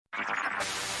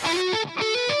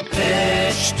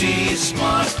HT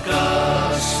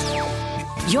Smartcast.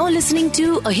 You're listening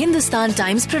to a Hindustan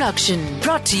Times production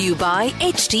brought to you by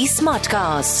HT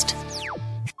Smartcast.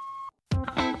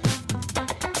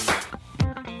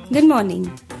 Good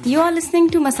morning. You are listening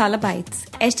to Masala Bites,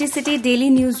 HT City Daily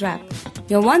News Wrap,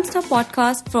 your one-stop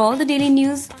podcast for all the daily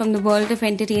news from the world of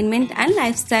entertainment and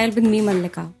lifestyle with me,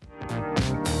 Mallika.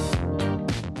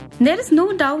 There is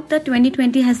no doubt that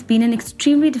 2020 has been an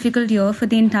extremely difficult year for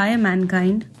the entire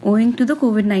mankind owing to the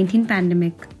COVID-19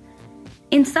 pandemic.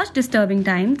 In such disturbing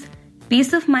times,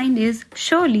 peace of mind is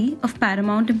surely of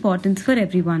paramount importance for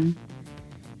everyone.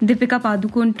 Deepika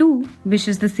Padukone too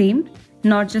wishes the same,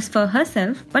 not just for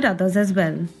herself but others as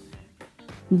well.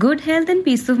 Good health and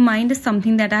peace of mind is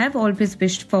something that I have always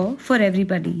wished for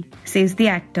everybody, says the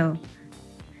actor.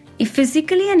 If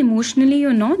physically and emotionally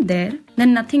you're not there,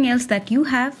 then nothing else that you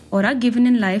have or are given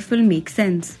in life will make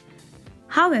sense.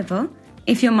 However,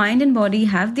 if your mind and body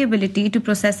have the ability to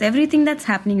process everything that's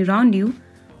happening around you,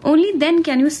 only then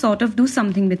can you sort of do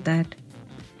something with that.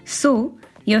 So,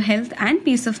 your health and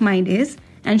peace of mind is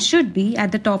and should be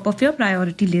at the top of your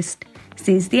priority list,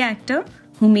 says the actor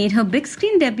who made her big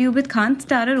screen debut with Khan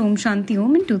starrer Om Shanti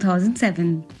Om in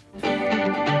 2007.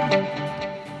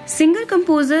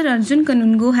 Singer-composer Arjun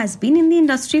Kanungo has been in the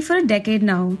industry for a decade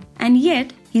now, and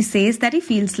yet he says that he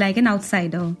feels like an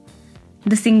outsider.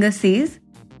 The singer says,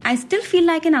 "I still feel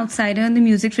like an outsider in the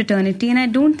music fraternity and I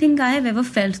don't think I have ever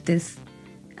felt this.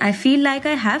 I feel like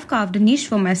I have carved a niche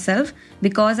for myself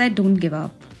because I don't give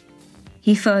up."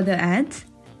 He further adds,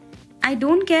 "I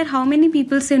don't care how many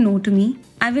people say no to me,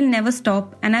 I will never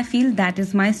stop and I feel that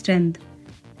is my strength.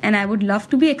 And I would love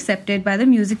to be accepted by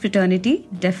the music fraternity,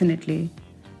 definitely."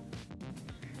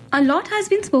 A lot has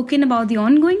been spoken about the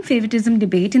ongoing favoritism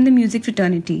debate in the music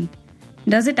fraternity.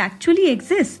 Does it actually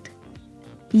exist?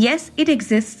 Yes, it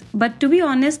exists, but to be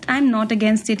honest, I'm not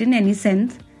against it in any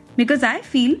sense because I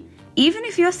feel even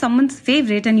if you're someone's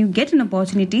favorite and you get an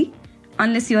opportunity,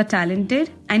 unless you're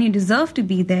talented and you deserve to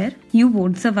be there, you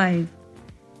won't survive.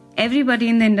 Everybody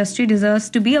in the industry deserves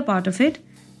to be a part of it,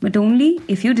 but only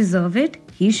if you deserve it,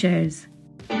 he shares.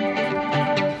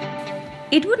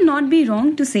 It would not be wrong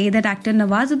to say that actor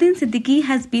Nawazuddin Siddiqui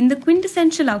has been the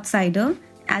quintessential outsider,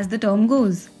 as the term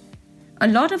goes. A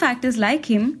lot of actors like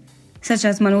him, such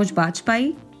as Manoj Bajpayee,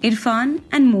 Irfan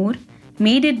and more,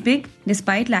 made it big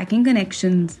despite lacking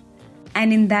connections.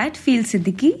 And in that field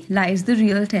Siddiqui lies the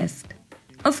real test.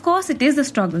 Of course, it is a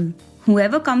struggle.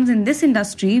 Whoever comes in this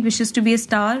industry wishes to be a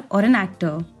star or an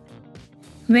actor.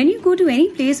 When you go to any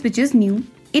place which is new,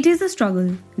 it is a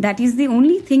struggle. That is the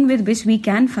only thing with which we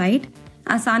can fight.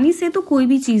 आसानी से तो कोई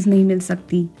भी चीज नहीं मिल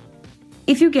सकती.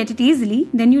 If you get it easily,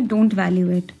 then you don't value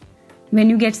it. When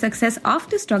you get success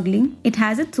after struggling, it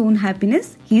has its own happiness,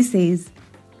 he says.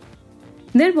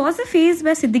 There was a phase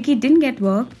where Siddiqui didn't get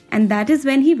work, and that is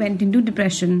when he went into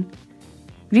depression.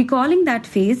 Recalling that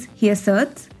phase, he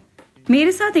asserts,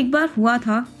 "मेरे साथ एक बार हुआ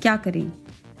था, क्या करें?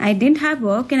 I didn't have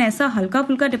work and ऐसा हल्का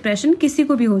फुल्का depression किसी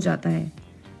को भी हो जाता है.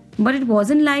 But it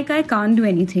wasn't like I can't do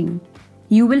anything.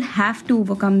 You will have to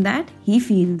overcome that," he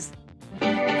feels.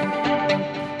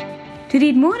 To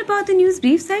read more about the news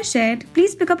briefs I shared,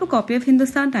 please pick up a copy of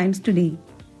Hindustan Times today.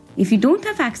 If you don't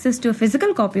have access to a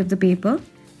physical copy of the paper,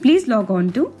 please log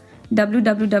on to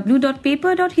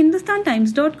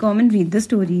www.paper.hindustantimes.com and read the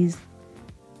stories.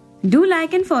 Do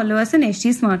like and follow us on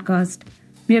HT Smartcast.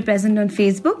 We are present on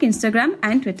Facebook, Instagram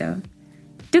and Twitter.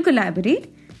 To collaborate,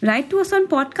 write to us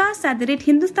on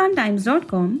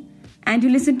podcast@hindustantimes.com. And to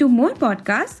listen to more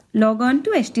podcasts, log on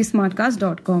to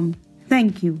htsmartcast.com.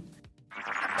 Thank you.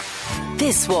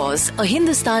 This was a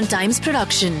Hindustan Times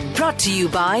production brought to you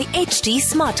by HT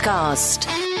Smartcast.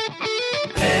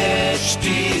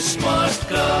 HT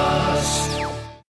Smartcast.